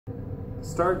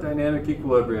start dynamic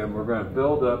equilibrium, we're going to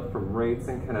build up from rates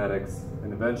and kinetics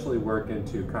and eventually work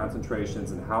into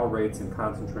concentrations and how rates and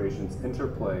concentrations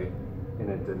interplay in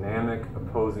a dynamic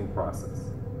opposing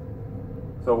process.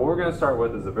 So what we're going to start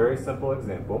with is a very simple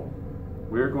example.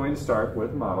 We're going to start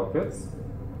with model kits.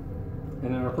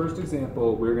 And in our first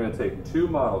example, we're going to take two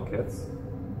model kits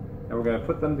and we're going to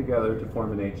put them together to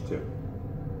form an H2.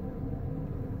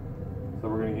 So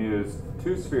we're going to use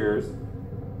two spheres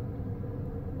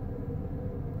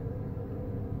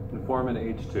and form an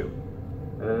H2.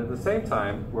 And at the same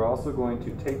time, we're also going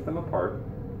to take them apart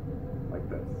like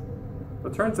this.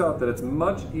 It turns out that it's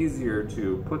much easier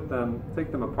to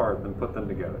take them apart than put them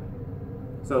together.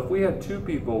 So if we had two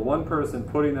people, one person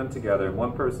putting them together and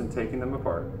one person taking them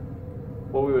apart,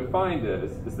 what we would find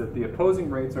is that the opposing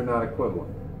rates are not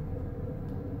equivalent.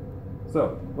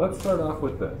 So let's start off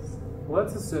with this.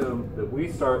 Let's assume that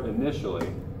we start initially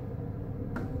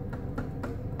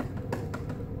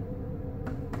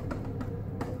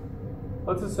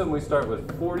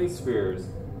with 40 spheres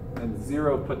and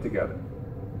 0 put together.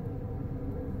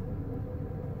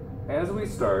 As we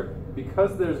start,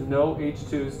 because there's no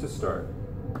H2s to start,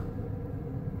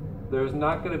 there's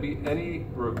not going to be any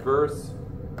reverse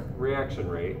reaction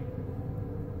rate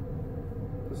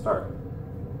to start.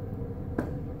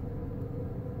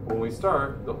 When we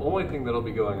start, the only thing that'll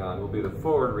be going on will be the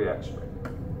forward reaction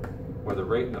rate, or the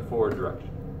rate in the forward direction.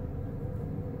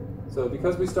 So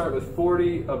because we start with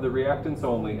 40 of the reactants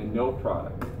only and no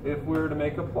product, if we were to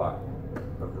make a plot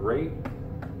of rate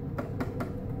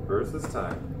versus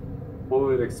time, what we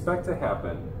would expect to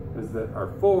happen is that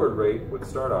our forward rate would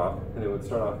start off, and it would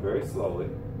start off very slowly,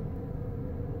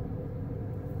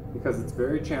 because it's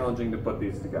very challenging to put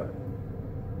these together.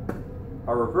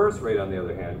 Our reverse rate, on the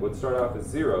other hand, would start off as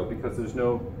 0 because there's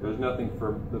nothing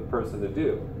for the person to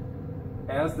do.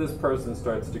 As this person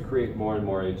starts to create more and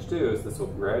more H2s, this will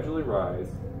gradually rise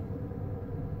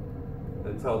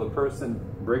until the person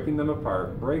breaking them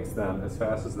apart breaks them as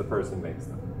fast as the person makes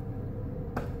them.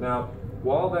 Now,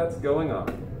 while that's going on,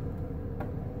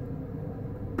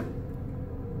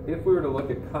 if we were to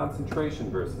look at concentration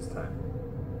versus time,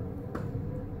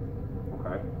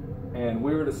 okay, and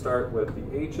we were to start with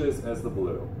the H's as the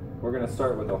blue, we're going to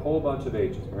start with a whole bunch of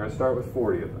H's. We're going to start with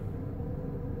 40 of them.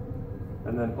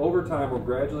 And then over time, we're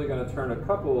gradually going to turn a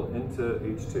couple into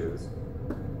H2s.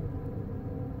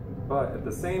 But at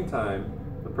the same time,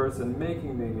 the person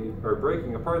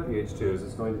breaking apart the H2s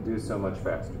is going to do so much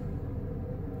faster.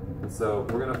 And so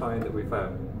we're going to find that we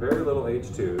find very little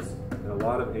H2s and a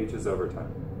lot of H's over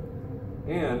time.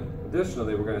 And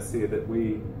additionally, we're going to see that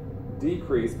we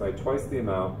decrease by twice the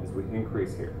amount as we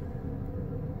increase here.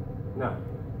 Now,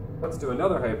 let's do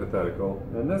another hypothetical.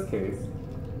 In this case,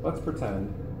 let's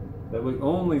pretend that we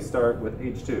only start with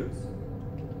H2s.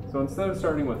 So instead of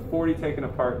starting with 40 taken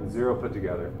apart and 0 put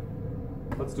together,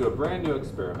 let's do a brand new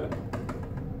experiment.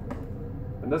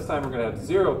 And this time we're going to have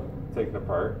 0 taken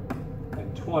apart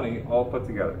and 20 all put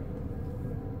together.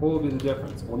 What will be the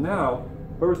difference? Well, now,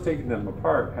 whoever's taking them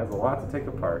apart has a lot to take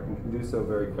apart and can do so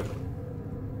very quickly.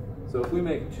 So if we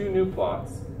make two new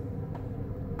plots,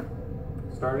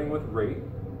 starting with rate,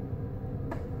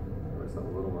 there's a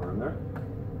little more in there,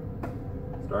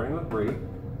 starting with rate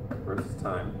versus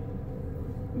time,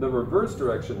 the reverse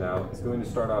direction now is going to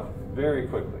start off very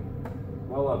quickly,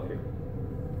 well up here.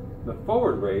 The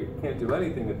forward rate can't do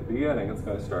anything at the beginning, it's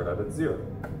going to start out at 0.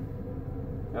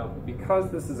 Now,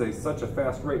 because this is such a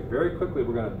fast rate, very quickly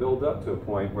we're going to build up to a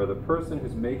point where the person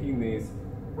who's making these,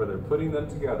 where they're putting them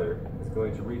together, is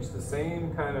going to reach the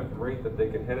same kind of rate that they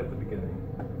can hit at the beginning,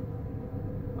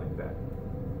 like that.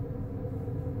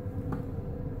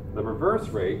 The reverse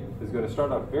rate is going to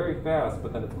start off very fast,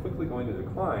 but then it's quickly going to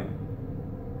decline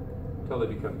until they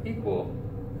become equal,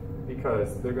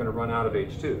 because they're going to run out of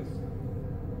H2s.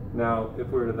 Now, if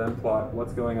we were to then plot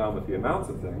what's going on with the amounts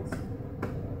of things,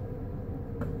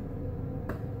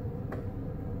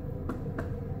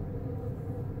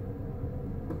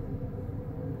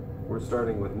 we're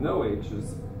starting with no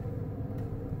H's,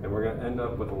 and we're going to end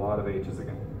up with a lot of H's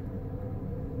again.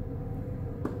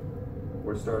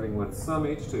 We're starting with some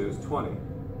H2s, 20,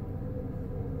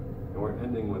 and we're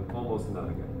ending with almost none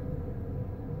again.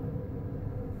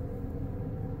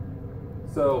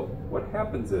 So what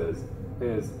happens is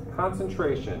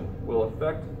concentration will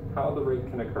affect how the rate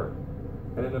can occur.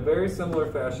 And in a very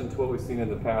similar fashion to what we've seen in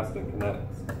the past in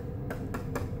kinetics.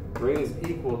 Rate is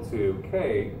equal to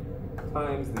K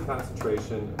times the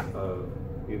concentration of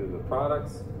either the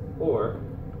products, or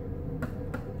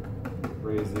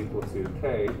rate is equal to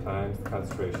K times the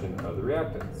concentration of the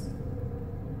reactants.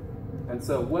 And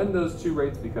so when those two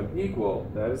rates become equal,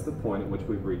 that is the point at which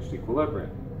we've reached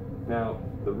equilibrium. Now,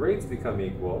 the rates become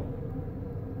equal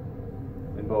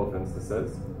in both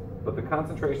instances, but the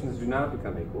concentrations do not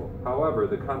become equal. However,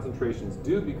 the concentrations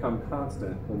do become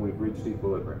constant when we've reached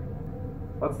equilibrium.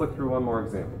 Let's look through one more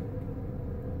example.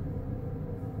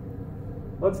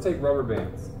 Let's take rubber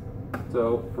bands.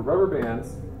 So for rubber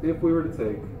bands, if we were to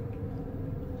take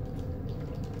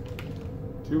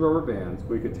 2 rubber bands,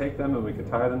 we could take them and we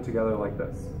could tie them together like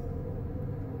this.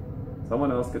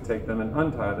 Someone else could take them and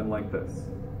untie them like this.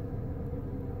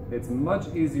 It's much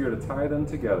easier to tie them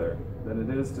together than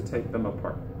it is to take them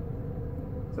apart.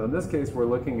 So in this case, we're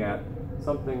looking at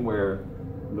something where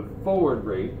the forward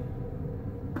rate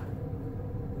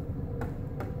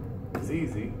is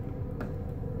easy,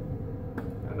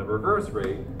 and the reverse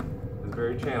rate is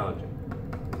very challenging.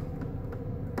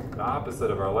 The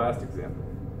opposite of our last example.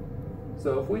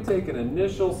 So if we take an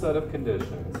initial set of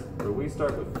conditions where we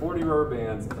start with 40 rubber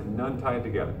bands and none tied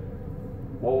together,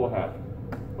 what will happen?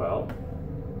 Well,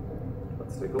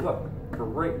 let's take a look. For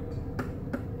rate.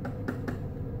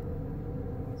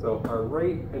 So our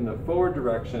rate in the forward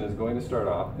direction is going to start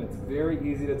off, and it's very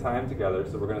easy to tie them together,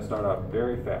 so we're going to start off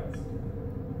very fast.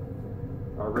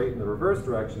 Our rate in the reverse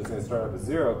direction is going to start off at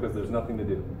 0 because there's nothing to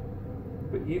do.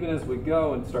 But even as we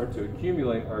go and start to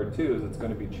accumulate R2s, it's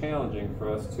going to be challenging for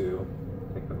us to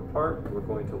take them apart, and we're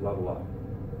going to level up.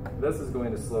 This is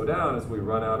going to slow down as we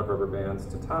run out of rubber bands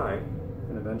to tie,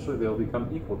 and eventually they'll become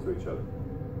equal to each other.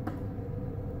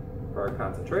 For our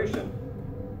concentration,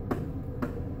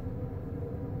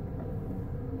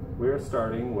 we are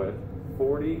starting with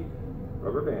 40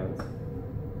 rubber bands,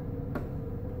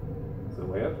 so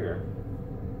way up here,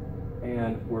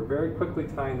 and we're very quickly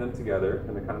tying them together,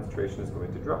 and the concentration is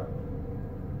going to drop.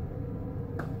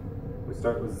 We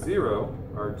start with 0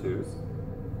 R2s,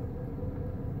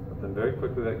 but then very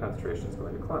quickly that concentration is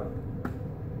going to climb.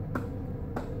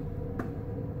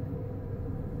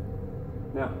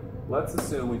 Now, let's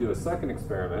assume we do a second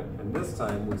experiment, and this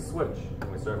time we switch,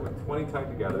 and we start with 20 tied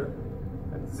together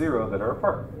and 0 that are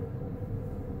apart.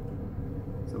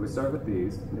 So we start with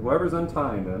these, and whoever's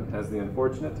untying them has the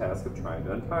unfortunate task of trying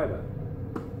to untie them.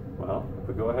 Well, if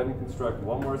we go ahead and construct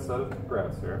one more set of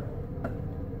graphs here,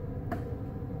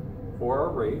 for our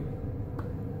rate,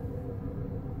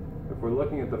 if we're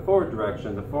looking at the forward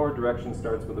direction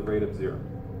starts with a rate of 0.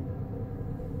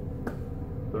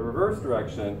 The reverse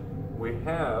direction, we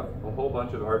have a whole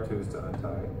bunch of R2s to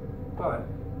untie, but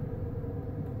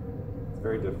it's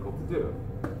very difficult to do.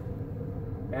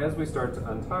 As we start to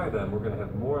untie them, we're going to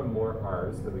have more and more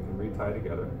R's that we can retie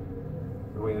together,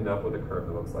 and we end up with a curve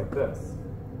that looks like this.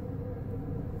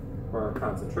 For our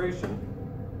concentration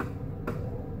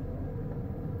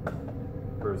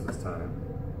versus time,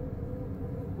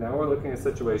 now we're looking at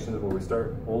situations where we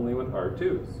start only with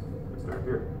R2s. We start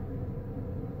here.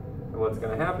 And what's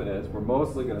going to happen is we're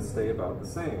mostly going to stay about the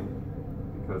same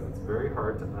because it's very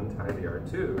hard to untie the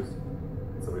R2s,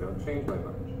 so we don't change by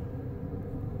much.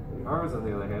 The R's, on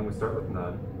the other hand, we start with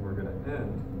none, and we're going to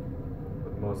end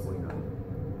with mostly none,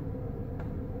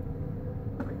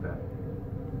 like that.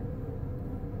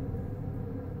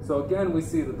 So again, we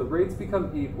see that the rates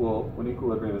become equal when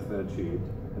equilibrium has been achieved,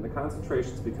 and the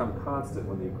concentrations become constant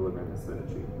when the equilibrium has been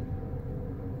achieved.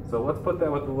 So let's put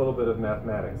that with a little bit of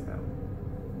mathematics now.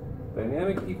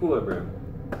 Dynamic equilibrium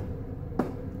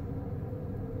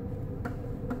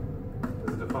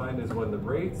is defined as when the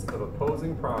rates of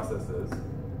opposing processes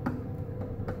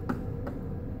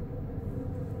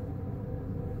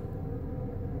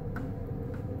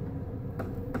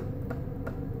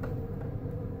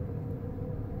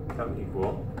become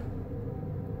equal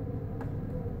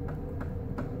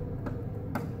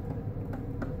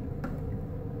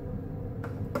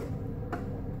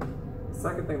The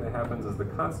second thing that happens is the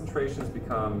concentrations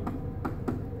become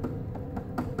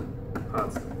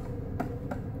constant.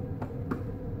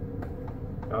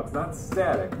 Now it's not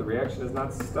static, the reaction is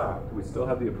not stopped. We still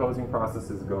have the opposing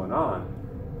processes going on,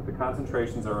 but the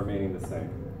concentrations are remaining the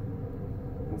same.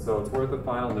 And so it's worth a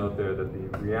final note there that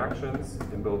the reactions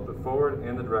in both the forward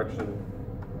and the direction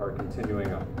are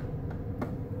continuing up.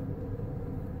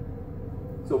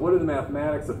 So what do the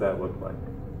mathematics of that look like?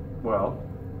 Well,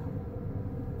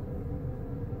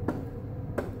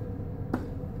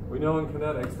 we know in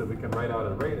kinetics that we can write out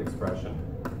a rate expression.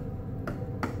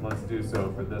 Let's do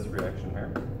so for this reaction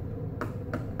here.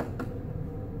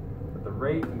 But the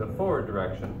rate in the forward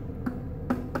direction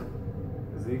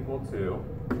is equal to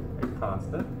a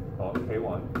constant, called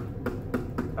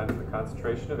K1, times the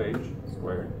concentration of H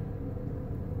squared.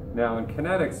 Now in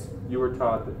kinetics, you were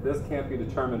taught that this can't be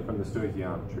determined from the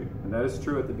stoichiometry, and that is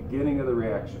true at the beginning of the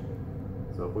reaction.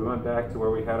 So So if we went back to where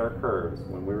we had our curves,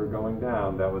 when we were going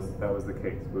down, that was the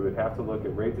case. We would have to look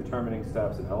at rate determining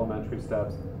steps and elementary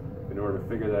steps in order to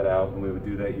figure that out, and we would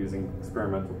do that using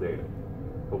experimental data.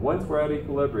 But once we're at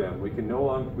equilibrium, we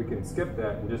can skip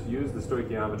that and just use the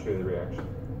stoichiometry of the reaction.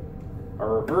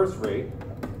 Our reverse rate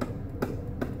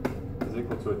is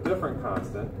equal to a different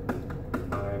constant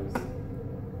times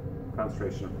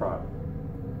concentration of product.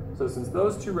 So since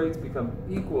those two rates become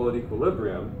equal at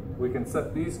equilibrium, we can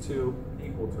set these two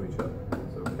equal to each other.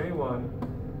 So K1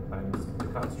 times the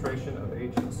concentration of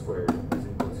H squared is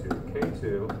equal to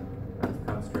K2 times the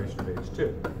concentration of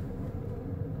H2.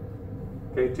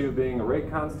 K2 being a rate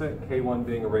constant, K1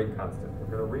 being a rate constant.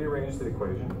 We're going to rearrange the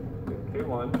equation.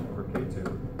 K1 over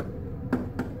K2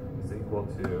 is equal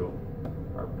to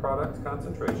our product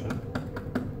concentration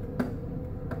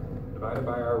divided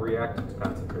by our reactant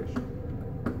concentration.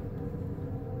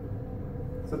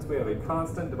 Since we have a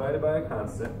constant divided by a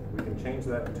constant, we can change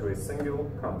that into a single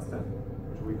constant,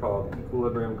 which we call the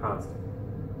equilibrium constant.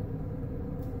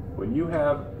 When you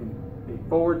have a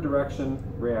forward direction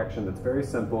reaction that's very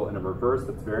simple and a reverse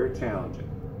that's very challenging,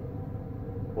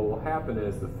 what will happen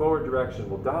is the forward direction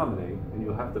will dominate and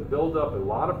you'll have to build up a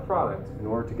lot of product in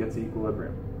order to get to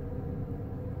equilibrium.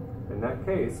 In that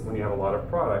case, when you have a lot of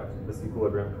product, this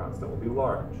equilibrium constant will be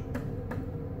large.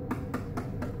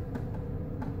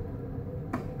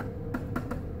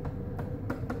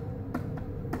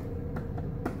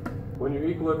 When your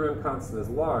equilibrium constant is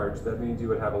large, that means you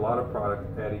would have a lot of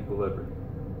product at equilibrium.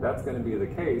 That's going to be the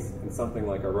case in something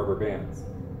like our rubber bands.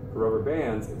 For rubber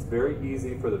bands, it's very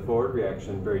easy for the forward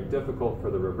reaction, very difficult for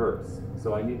the reverse.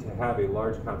 So I need to have a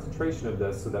large concentration of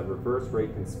this so that reverse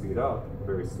rate can speed up, a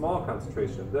very small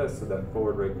concentration of this so that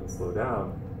forward rate can slow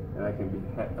down, and I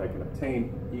can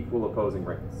obtain equal opposing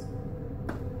rates.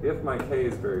 If my K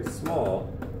is very small,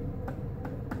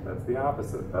 that's the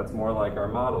opposite. That's more like our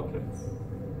model kits.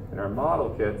 In our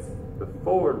model kits, the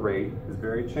forward rate is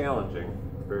very challenging,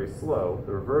 it's very slow,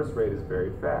 the reverse rate is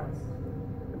very fast.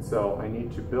 And so I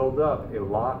need to build up a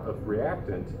lot of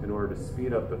reactant in order to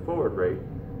speed up the forward rate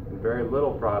and very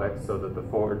little product so that the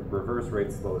reverse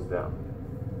rate slows down.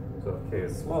 So if K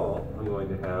is small, I'm going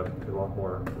to have a lot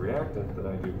more reactant than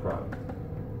I do product.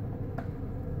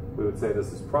 We would say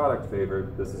this is product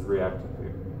favored, this is reactant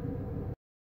favored.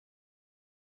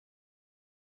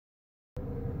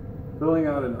 Filling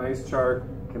out an ice chart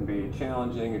can be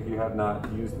challenging if you have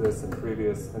not used this in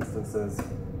previous instances.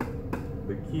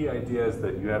 The key idea is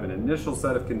that you have an initial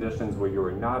set of conditions where you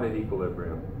are not at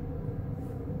equilibrium.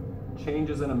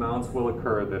 Changes in amounts will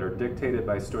occur that are dictated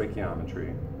by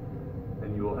stoichiometry,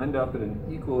 and you will end up at an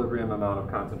equilibrium amount of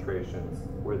concentrations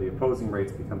where the opposing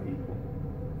rates become equal.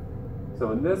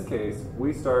 So in this case,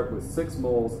 we start with 6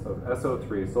 moles of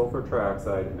SO3, sulfur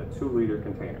trioxide, in a 2-liter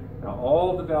container. Now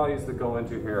all the values that go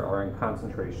into here are in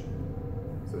concentration.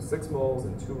 So 6 moles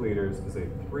in 2 liters is a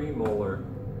 3 molar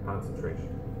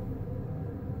concentration.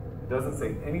 It doesn't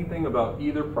say anything about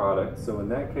either product, so in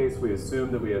that case we assume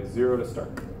that we have 0 to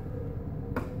start.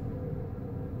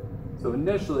 So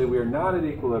initially we are not at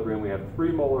equilibrium, we have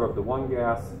 3 molar of the one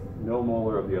gas, no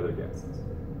molar of the other gases.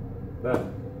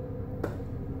 Then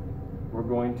we're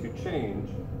going to change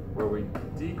where we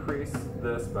decrease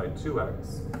this by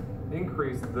 2x,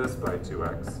 increase this by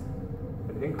 2x,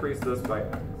 and increase this by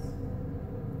x.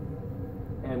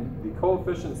 And the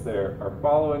coefficients there are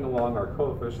following along our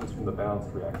coefficients from the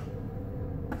balanced reaction.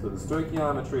 So the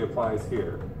stoichiometry applies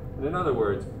here. And in other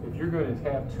words, if you're going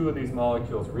to have 2 of these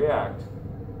molecules react,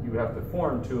 you have to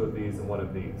form 2 of these and 1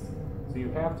 of these. So you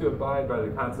have to abide by the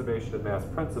conservation of mass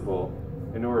principle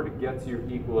in order to get to your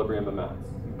equilibrium amounts.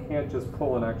 You can't just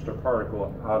pull an extra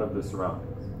particle out of the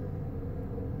surroundings.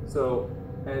 So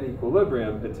at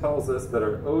equilibrium, it tells us that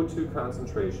our O2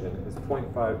 concentration is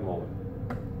 0.5 molar.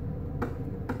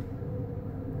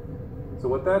 So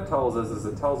what that tells us is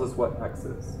it tells us what x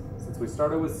is. Since we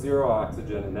started with 0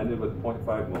 oxygen and ended with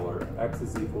 0.5 molar, x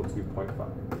is equal to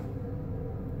 0.5.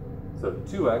 So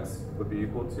 2x would be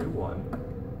equal to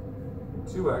 1,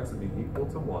 2x would be equal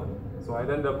to 1, so I'd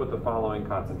end up with the following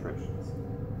concentrations.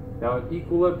 Now at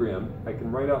equilibrium, I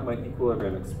can write out my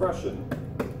equilibrium expression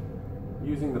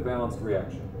using the balanced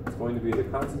reaction. It's going to be the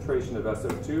concentration of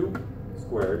SO2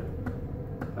 squared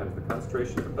times the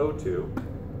concentration of O2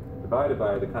 divided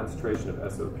by the concentration of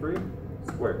SO3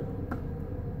 squared.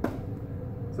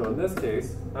 So in this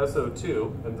case,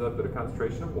 SO2 ends up at a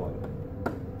concentration of 1,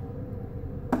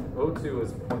 O2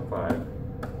 is 0.5,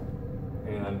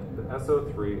 and the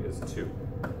SO3 is 2.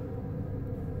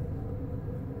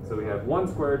 So we have 1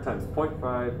 squared times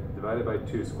 0.5 divided by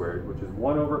 2 squared, which is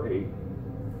 1 over 8,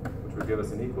 which would give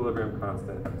us an equilibrium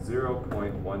constant of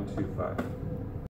 0.125.